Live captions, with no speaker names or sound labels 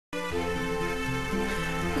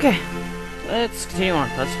Okay, let's continue on.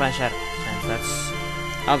 Let's find Shadow. Since that's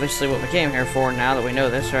obviously what we came here for now that we know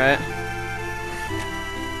this, right?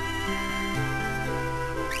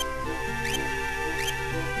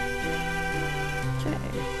 Okay.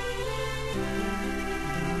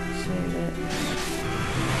 Save it.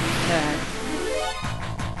 Attack.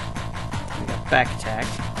 We got back attack.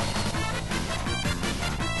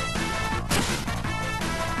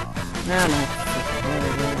 Now I'm gonna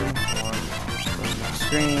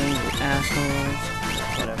screen, you assholes,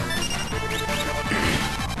 whatever.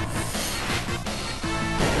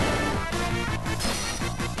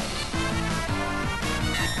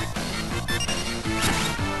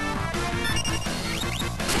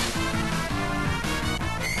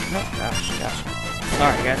 Oh gosh.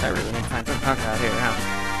 Sorry guys, I really need to find some punk out here, huh?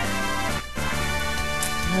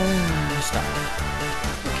 Stop.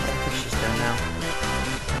 Okay, I think she's done now.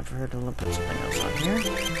 Time for her to put something else on here.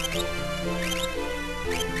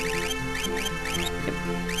 Yep.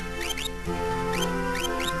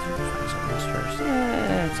 Find something else first.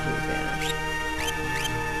 Yeah, let's get advantage.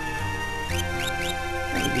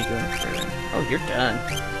 How are you doing for? Oh, you're done.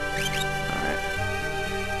 Alright.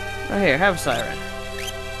 Oh, here, have a siren.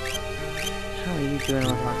 How are you doing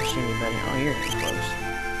with Makashini, buddy? Oh, you're getting close.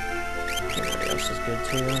 Everybody else is good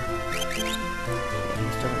too. Yeah,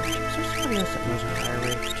 he's still. Is there somebody else that knows a higher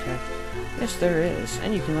rate of protect? Yes, there is.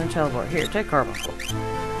 And you can learn teleport. Here, take Carbuncle. I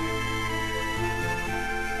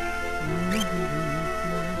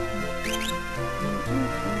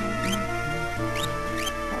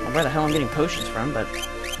don't know where the hell I'm getting potions from, but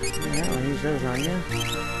yeah, I'll use those on you.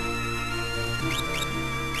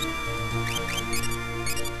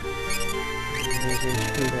 Raise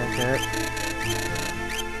HP back up.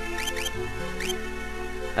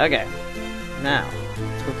 Okay. Now,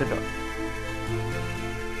 let's go to the door.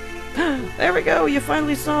 There we go! You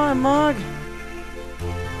finally saw him, Mog!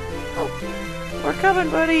 Oh, we're coming,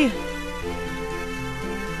 buddy!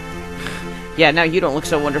 Yeah, now you don't look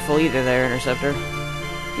so wonderful either there, Interceptor.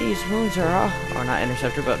 These wounds are awful. Or not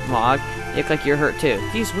Interceptor, but Mog. You look like you're hurt too.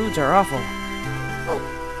 These wounds are awful. Oh.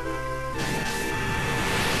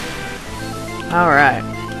 Alright.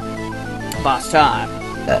 Boss time.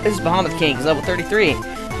 This is Bahamut King. He's level 33.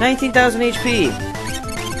 19,000 HP.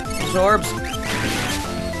 Absorbs.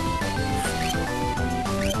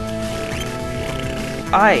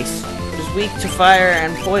 Ice. Is weak to fire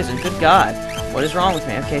and poison. Good God. What is wrong with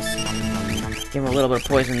me? Okay. Give him a little bit of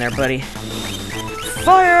poison there, buddy.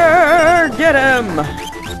 Fire! Get him!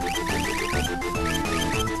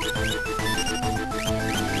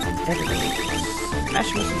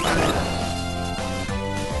 Smash me some fire.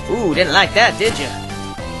 Ooh, didn't like that, did you?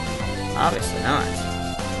 Obviously not.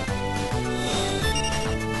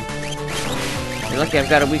 You're lucky I've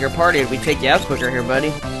got a weaker party. We'd take you out quicker here,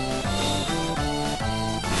 buddy.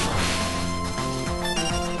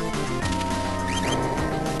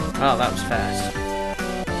 Oh, that was fast.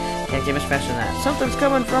 Can't get much faster than that. Something's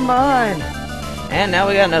coming from behind! And now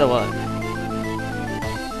we got another one.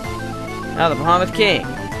 Now the Bahamut King.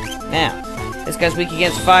 Now, this guy's weak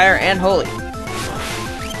against fire and holy.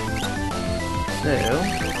 So...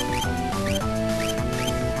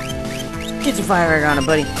 get some fire on him,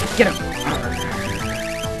 buddy. Get him!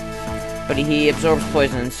 But he absorbs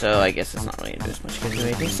poison, so I guess it's not really gonna do as much good to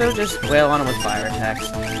anything. So just wail on him with fire attacks.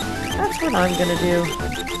 That's what I'm gonna do.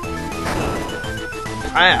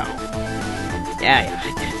 Wow. Yeah, I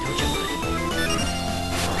did, don't you?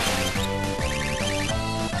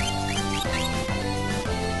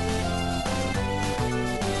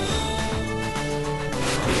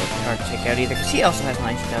 Hard to take out either, because he also has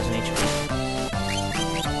 19,000 HP.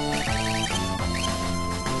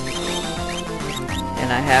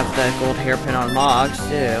 And I have the gold hairpin on Moggs,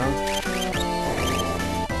 too.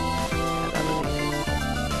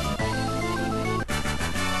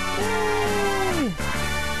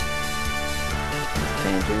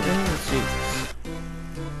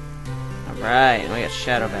 Alright, and we got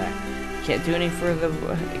Shadow back. Can't do anything for the...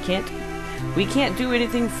 We can't do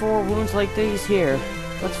anything for wounds like these here.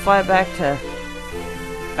 Let's fly back to...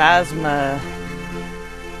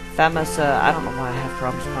 Famasa... I don't know why I have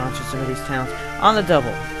problems pronouncing some of these towns. On the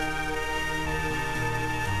double.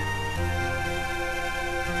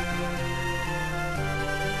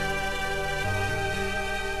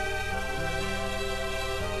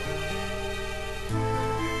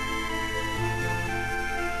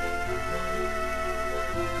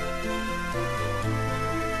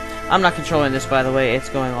 I'm not controlling this, by the way. It's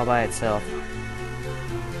going all by itself.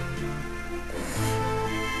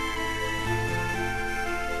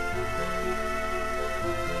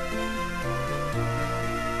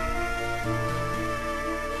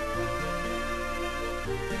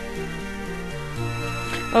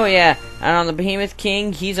 Oh yeah, and on the Behemoth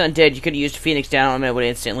King, he's undead. You could have used Phoenix down on him and it would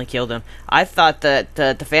have instantly killed him. I thought that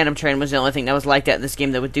the Phantom Train was the only thing that was like that in this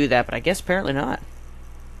game that would do that, but I guess apparently not.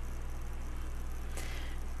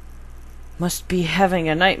 Must be having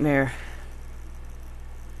a nightmare.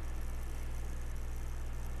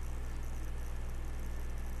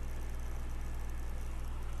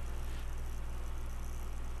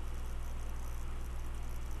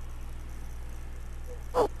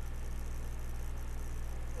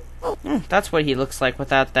 That's what he looks like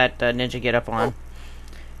without that ninja get-up on.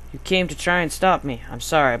 You came to try and stop me. I'm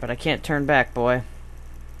sorry, but I can't turn back, boy.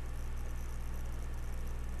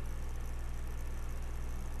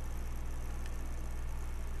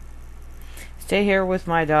 Stay here with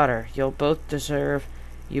my daughter. You both deserve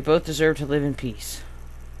to live in peace.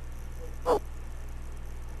 I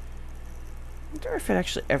wonder if it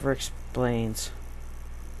actually ever explains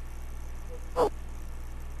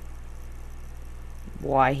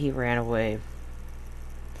why he ran away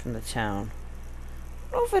from the town.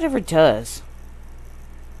 I don't know if it ever does.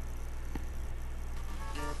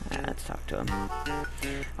 Let's talk to him.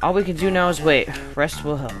 All we can do now is wait. Rest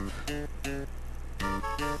will help.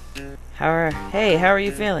 Hey, how are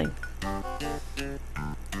you feeling?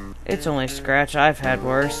 It's only a scratch. I've had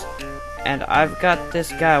worse. And I've got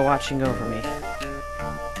this guy watching over me.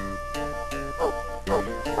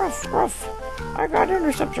 Ruff, ruff. I got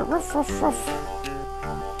interceptor. Ruff, ruff, ruff.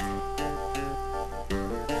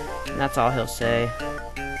 And that's all he'll say.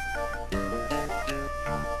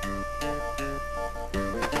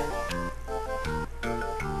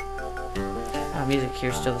 Music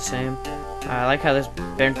here's still the same. I like how this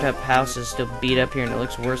burnt up house is still beat up here and it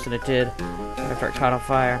looks worse than it did after it caught on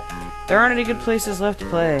fire. There aren't any good places left to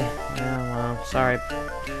play. Well, sorry.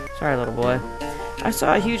 Sorry, little boy. I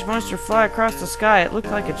saw a huge monster fly across the sky. It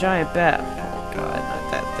looked like a giant bat. Oh god,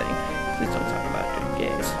 not that thing. Please don't talk about doing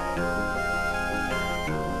gays.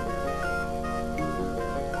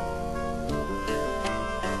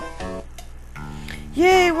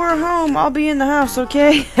 Yay, we're home. I'll be in the house,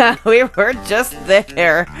 okay? We were just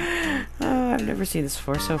there. Oh, I've never seen this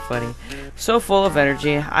before. So funny. So full of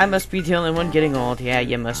energy. I must be the only one getting old. Yeah,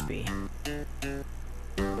 you must be.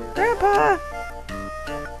 Grandpa!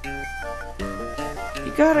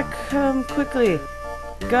 You gotta come quickly.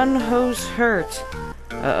 Gun-Ho's hurt.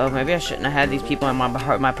 Uh-oh, maybe I shouldn't have had these people in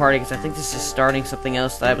my party, because I think this is starting something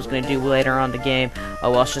else that I was going to do later on in the game.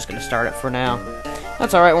 Oh, well, it's just going to start it for now.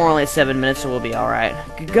 That's alright, we're only at 7 minutes, so we'll be alright.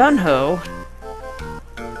 Gun-Ho!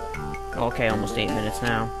 Okay, almost 8 minutes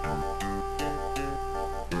now.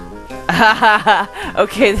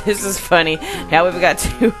 Okay, this is funny. Now we've got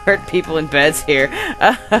 2 hurt people in beds here.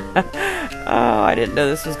 Oh, I didn't know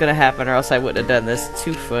this was going to happen, or else I wouldn't have done this.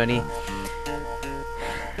 Too funny.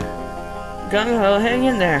 Gung-Ho, hang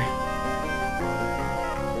in there.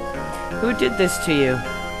 Who did this to you?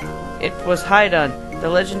 It was Haidon, the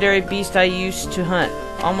legendary beast I used to hunt.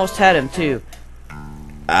 Almost had him, too.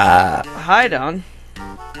 Haidon?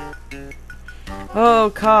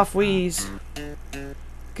 Oh, cough, wheeze.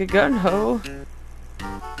 Gung-Ho?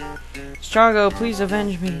 Strago, please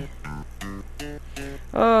avenge me.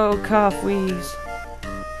 Oh, cough, wheeze.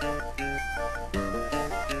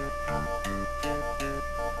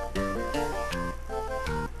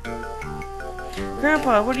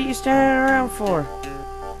 Grandpa, what are you standing around for?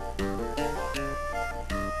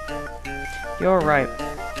 You're right.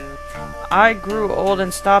 I grew old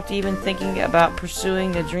and stopped even thinking about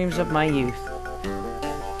pursuing the dreams of my youth.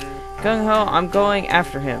 Gung-Ho, I'm going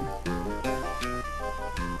after him.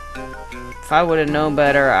 If I would have known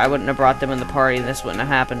better, I wouldn't have brought them in the party and this wouldn't have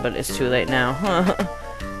happened, but it's too late now.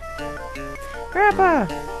 Grandpa!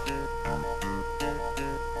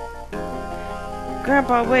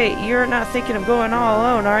 Grandpa, wait, you're not thinking of going all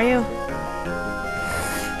alone, are you?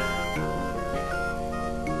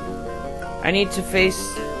 I need to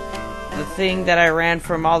face the thing that I ran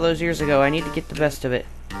from all those years ago. I need to get the best of it.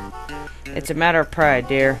 It's a matter of pride,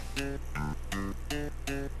 dear.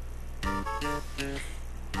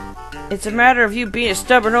 It's a matter of you being a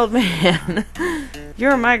stubborn old man.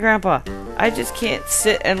 You're my grandpa. I just can't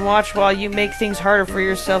sit and watch while you make things harder for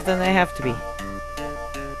yourself than they have to be.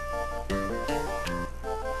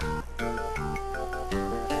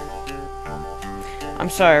 I'm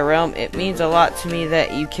sorry, Realm. It means a lot to me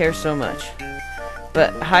that you care so much.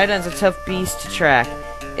 But Haidon's a tough beast to track.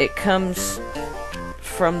 It comes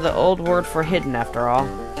from the old word for hidden, after all.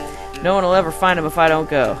 No one will ever find him if I don't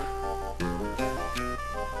go.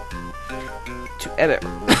 To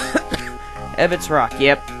Ebbet's Rock,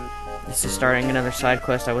 yep. This is starting another side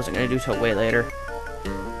quest I wasn't going to do till way later.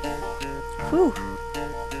 Whew.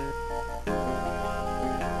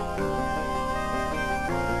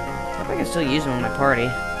 can still use them in my party.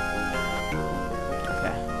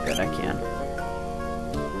 Okay, good, I can.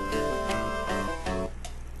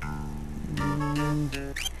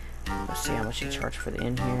 Let's see how much you charge for the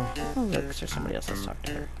inn here. Oh, look, there's somebody else. Let's talk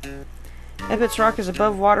to her. Advnce Rock is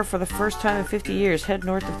above water for the first time in 50 years. Head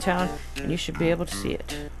north of town, and you should be able to see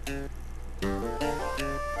it. Yeah,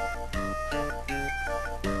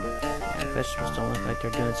 vegetables don't look like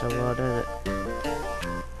they're doing so well, does it?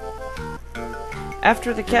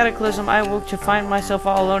 After the cataclysm, I woke to find myself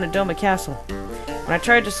all alone at Doma Castle. When I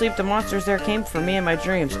tried to sleep, the monsters there came for me in my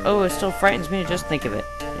dreams. Oh, it still frightens me to just think of it.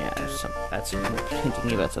 Yeah, that's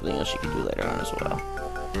hinting about something else you can do later on as well.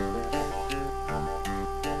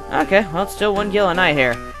 Okay, well, it's still 1 gil a night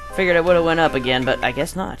here. Figured it would have went up again, but I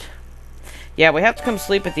guess not. Yeah, we have to come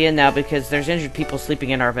sleep at the inn now because there's injured people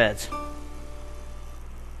sleeping in our beds.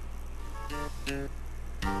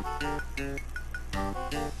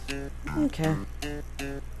 Okay.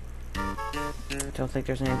 Don't think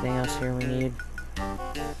there's anything else here we need.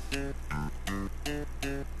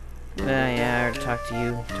 Yeah, I already talked to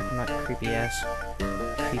you. Talking about creepy ass.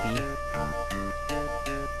 Creepy.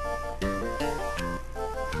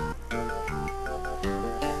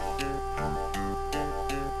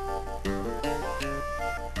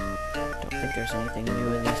 Don't think there's anything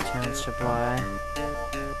new in these towns to buy.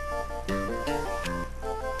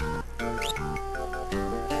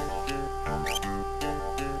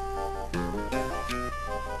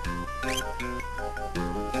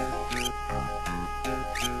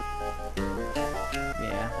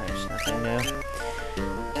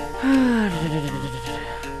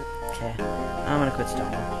 Okay, I'm gonna quit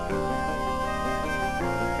stalling.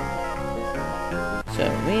 So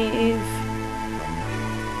leave.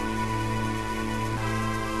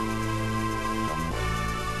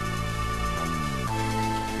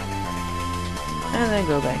 And then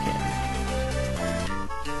go back in.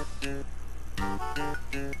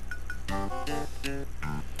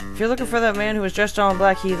 If you're looking for that man who was dressed all in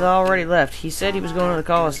black, he's already left. He said he was going to the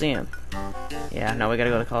Coliseum. Yeah, no, we gotta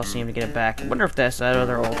go to the Coliseum to get it back. I wonder if that's that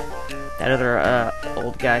other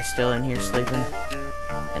old guy still in here sleeping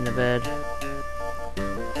in the bed.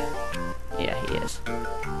 Yeah, he is.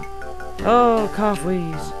 Oh, cough,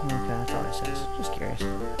 wheeze. Okay, that's all he says. Just curious.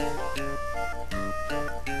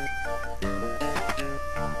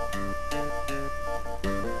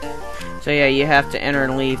 So yeah, you have to enter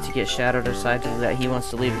and leave to get Shadow to decide that he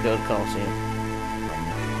wants to leave and go to the Coliseum.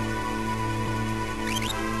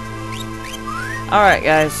 Alright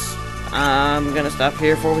guys, I'm gonna stop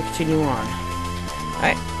here before we continue on.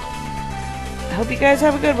 Alright, I hope you guys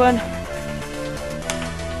have a good one.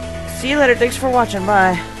 See you later, thanks for watching,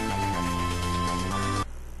 bye.